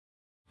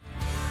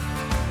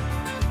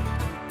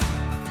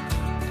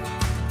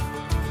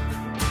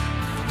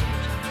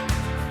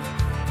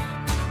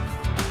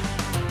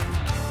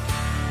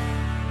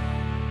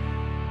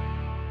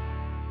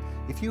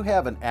If you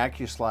have an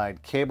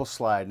Accu-Slide cable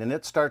slide and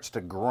it starts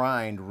to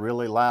grind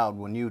really loud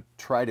when you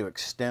try to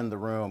extend the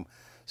room,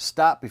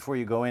 stop before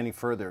you go any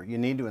further. You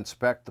need to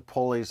inspect the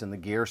pulleys and the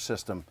gear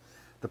system.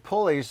 The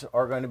pulleys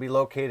are going to be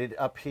located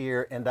up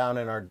here and down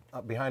in our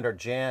behind our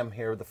jamb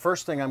here. The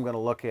first thing I'm going to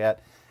look at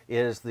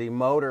is the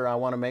motor. I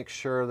want to make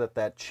sure that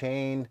that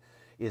chain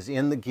is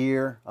in the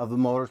gear of the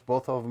motors.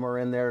 Both of them are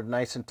in there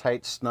nice and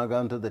tight, snug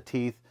onto the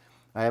teeth.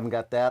 I haven't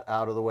got that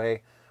out of the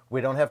way. We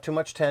don't have too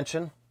much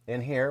tension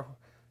in here.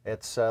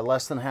 It's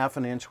less than ½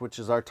 an inch, which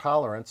is our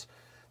tolerance.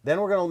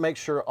 Then we're going to make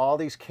sure all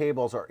these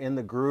cables are in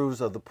the grooves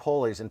of the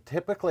pulleys, and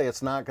typically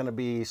it's not going to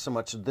be so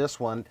much this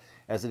one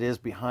as it is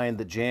behind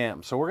the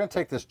jamb. So we're going to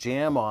take this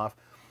jamb off,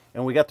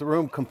 and we got the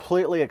room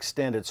completely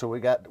extended, so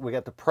we got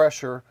the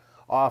pressure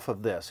off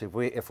of this.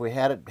 If we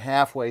had it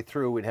halfway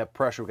through, we'd have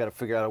pressure. We've got to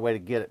figure out a way to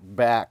get it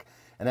back,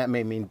 and that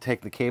may mean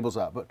take the cables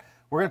out. But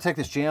we're going to take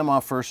this jamb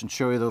off first and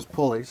show you those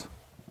pulleys.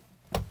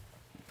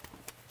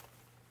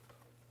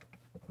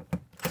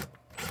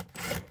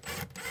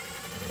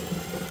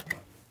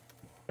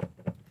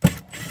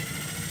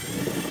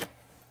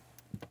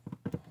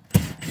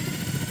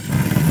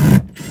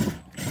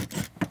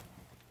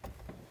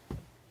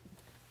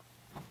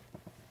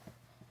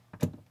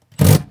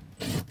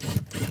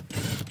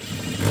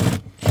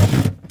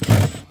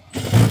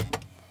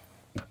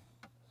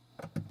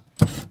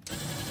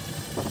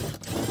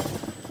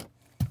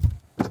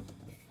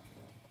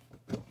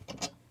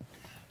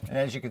 And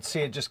as you can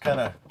see, it just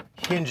kind of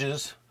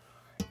hinges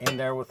in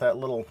there with that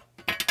little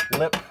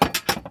lip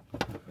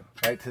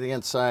right to the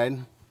inside.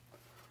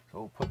 So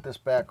we'll put this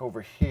back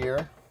over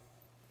here.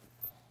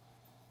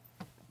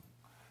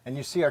 And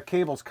you see our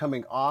cables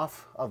coming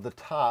off of the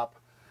top.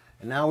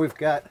 And now we've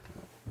got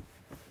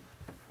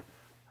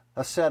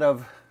a set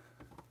of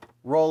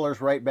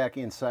rollers right back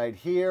inside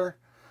here.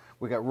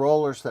 We got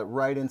rollers that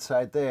right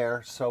inside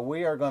there. So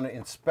we are going to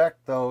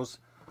inspect those,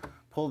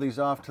 pull these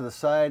off to the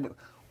side.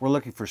 We're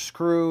looking for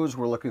screws.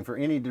 We're looking for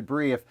any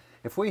debris.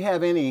 If we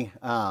have any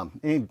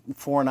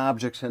foreign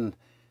objects in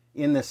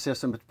this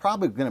system, it's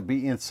probably going to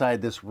be inside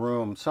this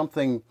room.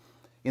 Something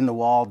in the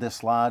wall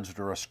dislodged,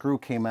 or a screw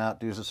came out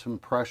due to some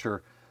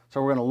pressure.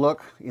 So we're going to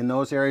look in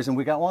those areas, and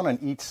we got one on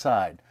each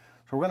side.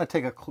 So we're going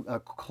to take a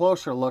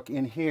closer look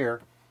in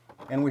here,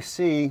 and we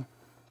see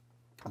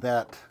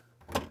that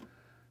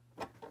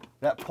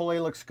that pulley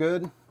looks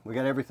good. We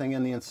got everything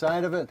in the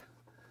inside of it.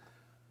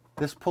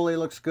 This pulley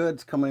looks good.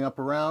 It's coming up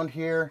around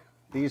here.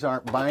 These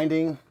aren't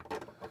binding.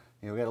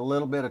 We got a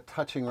little bit of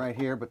touching right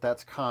here, but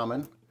that's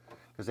common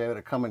because they have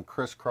to come in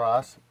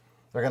crisscross.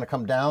 They're going to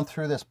come down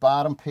through this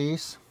bottom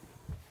piece,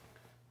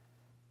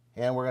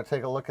 and we're going to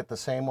take a look at the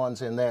same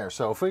ones in there.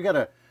 So if we got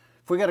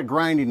a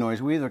grinding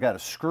noise, we either got a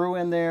screw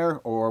in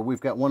there, or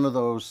we've got one of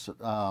those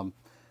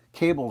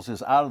cables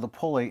is out of the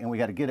pulley, and we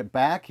got to get it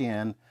back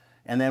in,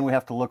 and then we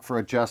have to look for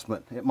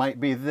adjustment. It might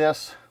be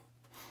this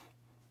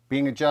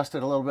being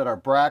adjusted a little bit, our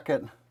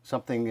bracket,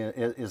 something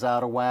is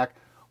out of whack,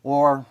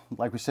 or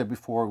like we said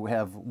before, we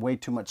have way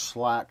too much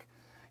slack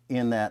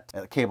in that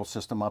cable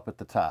system up at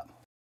the top.